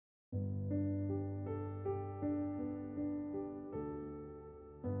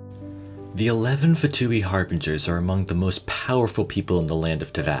The 11 Fatui Harbingers are among the most powerful people in the land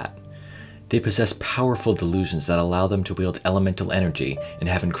of Teyvat. They possess powerful delusions that allow them to wield elemental energy and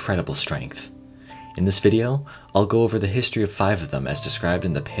have incredible strength. In this video, I'll go over the history of 5 of them as described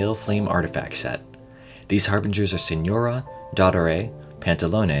in the Pale Flame artifact set. These Harbingers are Signora, Dottore,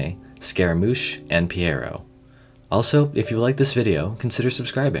 Pantalone, Scaramouche, and Pierro. Also, if you like this video, consider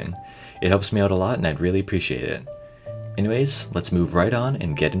subscribing. It helps me out a lot and I'd really appreciate it. Anyways, let's move right on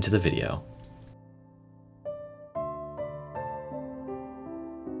and get into the video.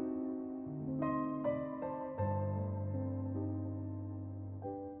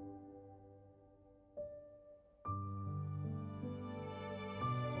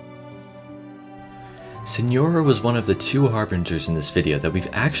 Signora was one of the 2 Harbingers in this video that we've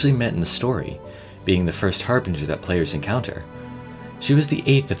actually met in the story, being the first Harbinger that players encounter. She was the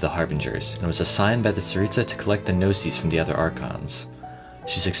 8th of the Harbingers, and was assigned by the Tsaritsa to collect the Gnosis from the other Archons.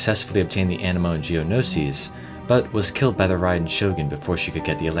 She successfully obtained the Anemo and Geognosis, but was killed by the Raiden Shogun before she could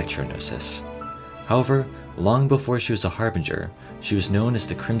get the Electro-Gnosis. However, long before she was a Harbinger, she was known as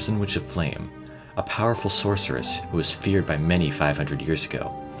the Crimson Witch of Flame, a powerful sorceress who was feared by many 500 years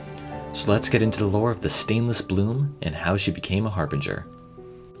ago. So let's get into the lore of the Stainless Bloom and how she became a Harbinger.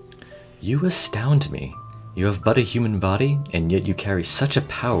 You astound me. You have but a human body, and yet you carry such a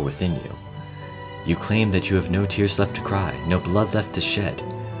power within you. You claim that you have no tears left to cry, no blood left to shed,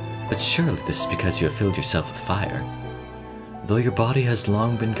 but surely this is because you have filled yourself with fire. Though your body has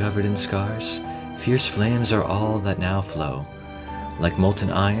long been covered in scars, fierce flames are all that now flow, like molten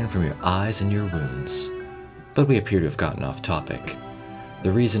iron from your eyes and your wounds. But we appear to have gotten off topic.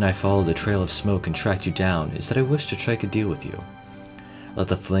 The reason I followed the trail of smoke and tracked you down is that I wish to strike a deal with you. Let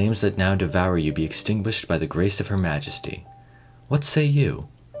the flames that now devour you be extinguished by the grace of Her Majesty. What say you?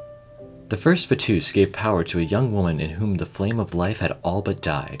 The first Fatus gave power to a young woman in whom the flame of life had all but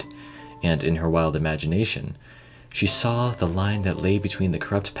died, and in her wild imagination, she saw the line that lay between the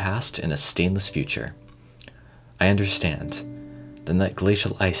corrupt past and a stainless future. I understand. Then let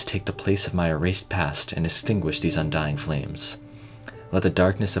glacial ice take the place of my erased past and extinguish these undying flames. Let the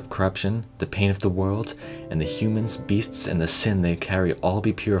darkness of corruption, the pain of the world, and the humans, beasts, and the sin they carry all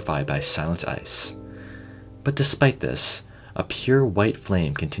be purified by silent ice. But despite this, a pure white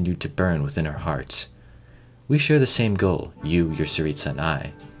flame continued to burn within her heart. We share the same goal, you, your Tsaritsa, and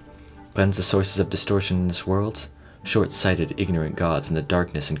I. Cleanse the sources of distortion in this world, short-sighted, ignorant gods, and the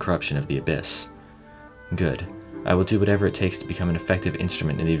darkness and corruption of the abyss. Good. I will do whatever it takes to become an effective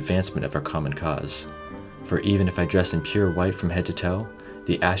instrument in the advancement of our common cause. For even if I dress in pure white from head to toe,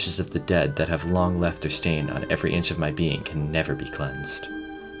 the ashes of the dead that have long left their stain on every inch of my being can never be cleansed.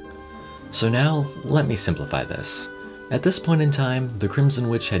 So now, let me simplify this. At this point in time, the Crimson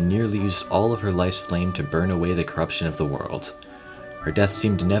Witch had nearly used all of her life's flame to burn away the corruption of the world. Her death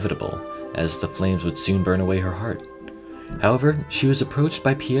seemed inevitable, as the flames would soon burn away her heart. However, she was approached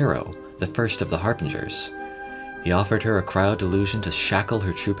by Pierro, the first of the Harbingers. He offered her a cryo delusion to shackle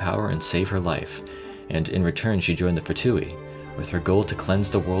her true power and save her life, and in return she joined the Fatui, with her goal to cleanse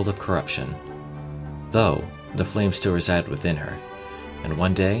the world of corruption. Though, the flame still resided within her, and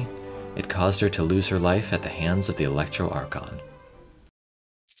one day, it caused her to lose her life at the hands of the Electro Archon.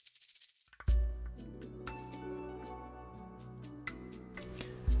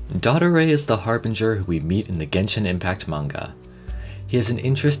 Dottore is the Harbinger who we meet in the Genshin Impact manga. He has an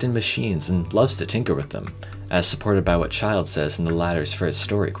interest in machines and loves to tinker with them, as supported by what Child says in the latter's first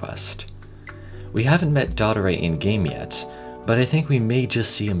story quest. We haven't met Dottore in-game yet, but I think we may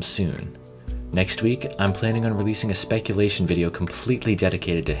just see him soon. Next week, I'm planning on releasing a speculation video completely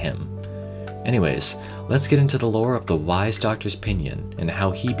dedicated to him. Anyways, let's get into the lore of the Wise Doctor's Pinion and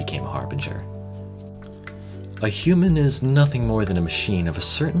how he became a Harbinger. A human is nothing more than a machine of a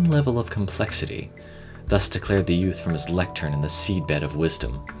certain level of complexity, thus declared the youth from his lectern in the seedbed of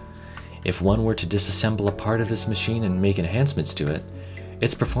wisdom. If one were to disassemble a part of this machine and make enhancements to it,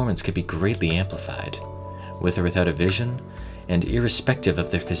 its performance could be greatly amplified. With or without a vision, and irrespective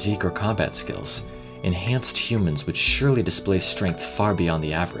of their physique or combat skills, enhanced humans would surely display strength far beyond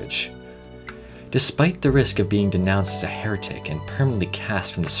the average. Despite the risk of being denounced as a heretic and permanently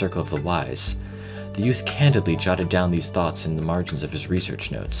cast from the circle of the wise, the youth candidly jotted down these thoughts in the margins of his research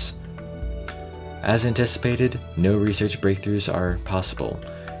notes. As anticipated, no research breakthroughs are possible,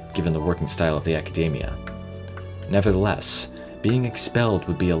 given the working style of the academia. Nevertheless, being expelled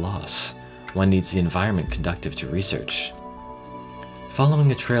would be a loss. One needs the environment conducive to research.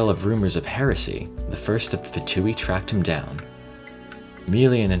 Following a trail of rumors of heresy, the first of the Fatui tracked him down.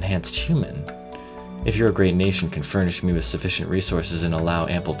 Merely an enhanced human. If your great nation can furnish me with sufficient resources and allow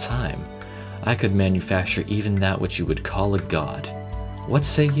ample time, I could manufacture even that which you would call a god. What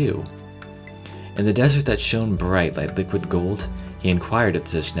say you? In the desert that shone bright like liquid gold, he inquired of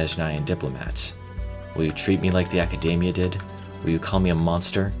the Snezhnayan diplomats, "Will you treat me like the Academia did? Will you call me a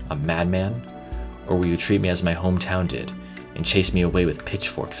monster, a madman? Or will you treat me as my hometown did, and chase me away with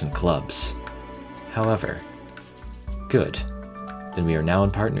pitchforks and clubs?" However, good. Then we are now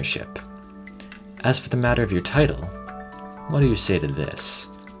in partnership. As for the matter of your title, what do you say to this?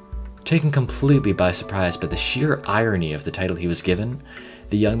 Taken completely by surprise by the sheer irony of the title he was given,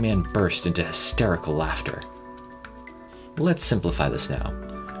 the young man burst into hysterical laughter. Let's simplify this now.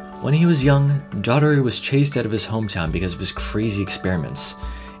 When he was young, Dottore was chased out of his hometown because of his crazy experiments,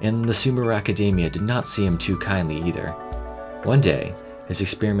 and the Sumeru Academia did not see him too kindly either. One day, his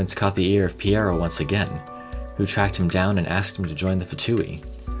experiments caught the ear of Pierro once again, who tracked him down and asked him to join the Fatui.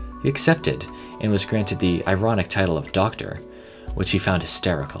 He accepted, and was granted the ironic title of Doctor, which he found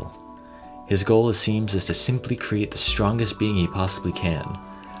hysterical. His goal, it seems, is to simply create the strongest being he possibly can,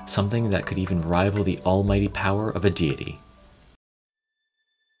 something that could even rival the almighty power of a deity.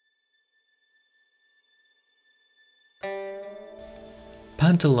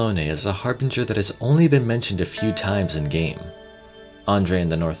 Pantalone is a harbinger that has only been mentioned a few times in-game. Andre in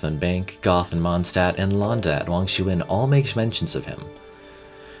the Northland Bank, Goth in Mondstadt, and Londa at Wangshuin all make mentions of him.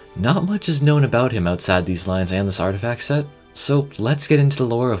 Not much is known about him outside these lines and this artifact set, so let's get into the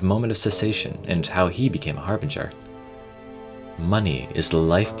lore of Moment of Cessation and how he became a harbinger. Money is the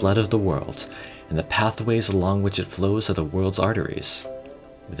lifeblood of the world, and the pathways along which it flows are the world's arteries.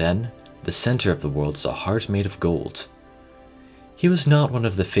 Then, the center of the world is a heart made of gold. He was not one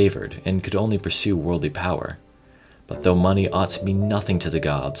of the favored, and could only pursue worldly power. But though money ought to be nothing to the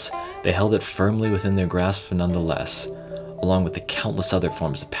gods, they held it firmly within their grasp nonetheless, along with the countless other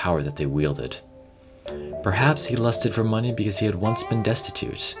forms of power that they wielded. Perhaps he lusted for money because he had once been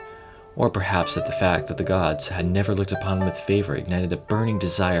destitute, or perhaps that the fact that the gods had never looked upon him with favor ignited a burning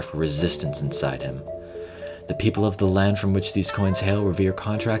desire for resistance inside him. The people of the land from which these coins hail revere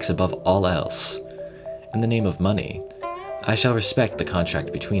contracts above all else. In the name of money, I shall respect the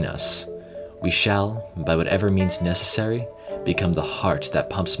contract between us. We shall, by whatever means necessary, become the heart that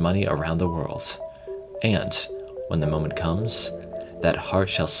pumps money around the world. And, when the moment comes, that heart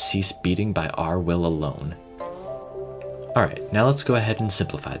shall cease beating by our will alone. Alright, now let's go ahead and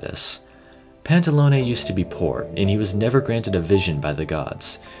simplify this. Pantalone used to be poor, and he was never granted a vision by the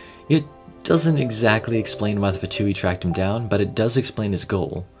gods. It doesn't exactly explain why the Fatui tracked him down, but it does explain his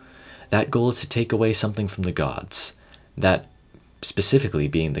goal. That goal is to take away something from the gods. That specifically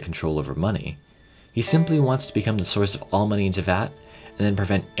being the control over money. He simply wants to become the source of all money in Teyvat, and then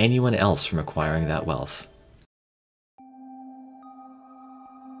prevent anyone else from acquiring that wealth.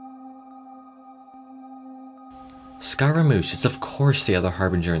 Scaramouche is of course the other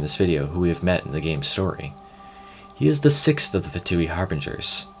Harbinger in this video who we have met in the game's story. He is the 6th of the Fatui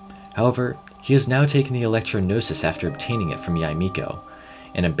Harbingers. However, he has now taken the Electro-Gnosis after obtaining it from Yaimiko,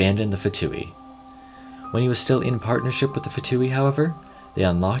 and abandoned the Fatui. When he was still in partnership with the Fatui, however, they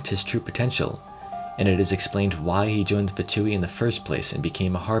unlocked his true potential, and it is explained why he joined the Fatui in the first place and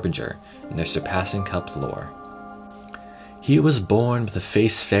became a Harbinger in their Surpassing Cup lore. He was born with a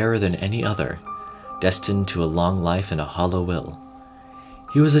face fairer than any other, destined to a long life and a hollow will.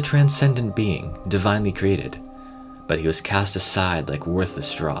 He was a transcendent being, divinely created, but he was cast aside like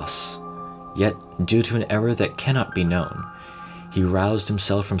worthless dross. Yet, due to an error that cannot be known, he roused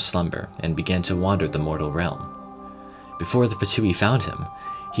himself from slumber and began to wander the mortal realm. Before the Fatui found him,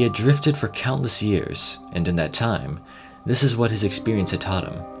 he had drifted for countless years, and in that time, this is what his experience had taught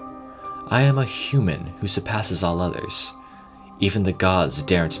him. I am a human who surpasses all others. Even the gods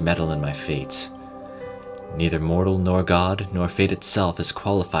daren't meddle in my fate. Neither mortal nor god nor fate itself is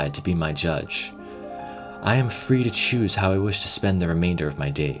qualified to be my judge. I am free to choose how I wish to spend the remainder of my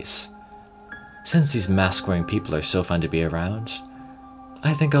days. Since these mask-wearing people are so fun to be around,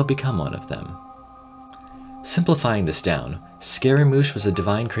 I think I'll become one of them. Simplifying this down, Scaramouche was a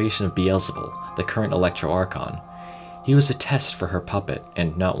divine creation of Beelzebul, the current Electro Archon. He was a test for her puppet,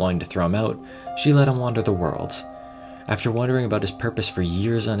 and not wanting to throw him out, she let him wander the world. After wondering about his purpose for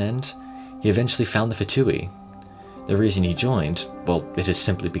years on end, he eventually found the Fatui. The reason he joined, well, it is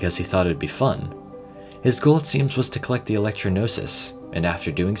simply because he thought it would be fun. His goal, it seems, was to collect the Electro-Gnosis, and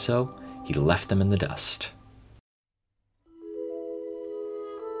after doing so, he left them in the dust.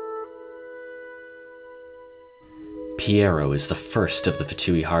 Pierro is the first of the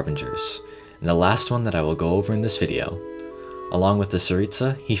Fatui Harbingers, and the last one that I will go over in this video. Along with the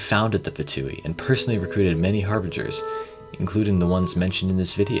Tsaritsa, he founded the Fatui and personally recruited many Harbingers, including the ones mentioned in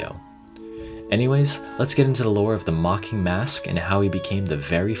this video. Anyways, let's get into the lore of the Mocking Mask and how he became the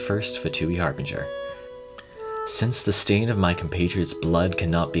very first Fatui Harbinger. Since the stain of my compatriots' blood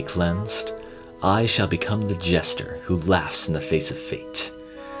cannot be cleansed, I shall become the jester who laughs in the face of fate.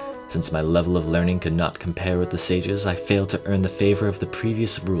 Since my level of learning could not compare with the sages, I failed to earn the favor of the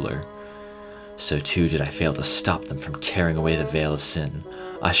previous ruler. So too did I fail to stop them from tearing away the veil of sin,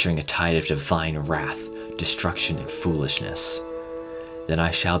 ushering a tide of divine wrath, destruction, and foolishness. Then I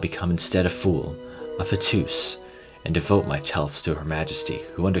shall become instead a fool, a Fatui, and devote myself to Her Majesty,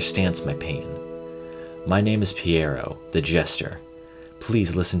 who understands my pain. My name is Pierro, the Jester.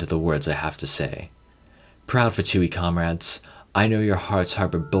 Please listen to the words I have to say. Proud Fatui comrades, I know your hearts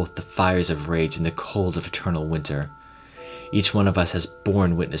harbor both the fires of rage and the cold of eternal winter. Each one of us has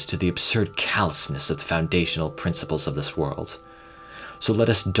borne witness to the absurd callousness of the foundational principles of this world. So let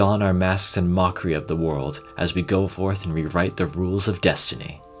us don our masks in mockery of the world as we go forth and rewrite the rules of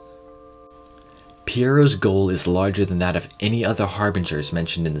destiny. Pierro's goal is larger than that of any other harbingers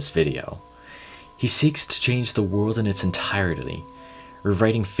mentioned in this video. He seeks to change the world in its entirety,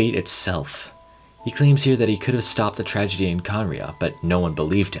 rewriting fate itself. He claims here that he could have stopped the tragedy in Conria, but no one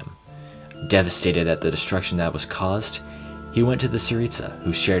believed him. Devastated at the destruction that was caused, he went to the Tsaritsa,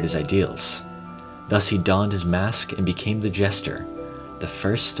 who shared his ideals. Thus he donned his mask and became the Jester, the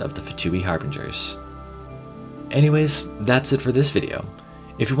first of the Fatui Harbingers. Anyways, that's it for this video.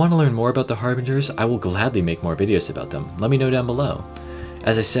 If you want to learn more about the Harbingers, I will gladly make more videos about them. Let me know down below.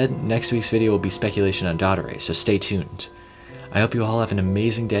 As I said, next week's video will be speculation on Dottore, so stay tuned. I hope you all have an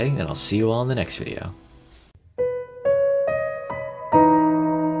amazing day, and I'll see you all in the next video.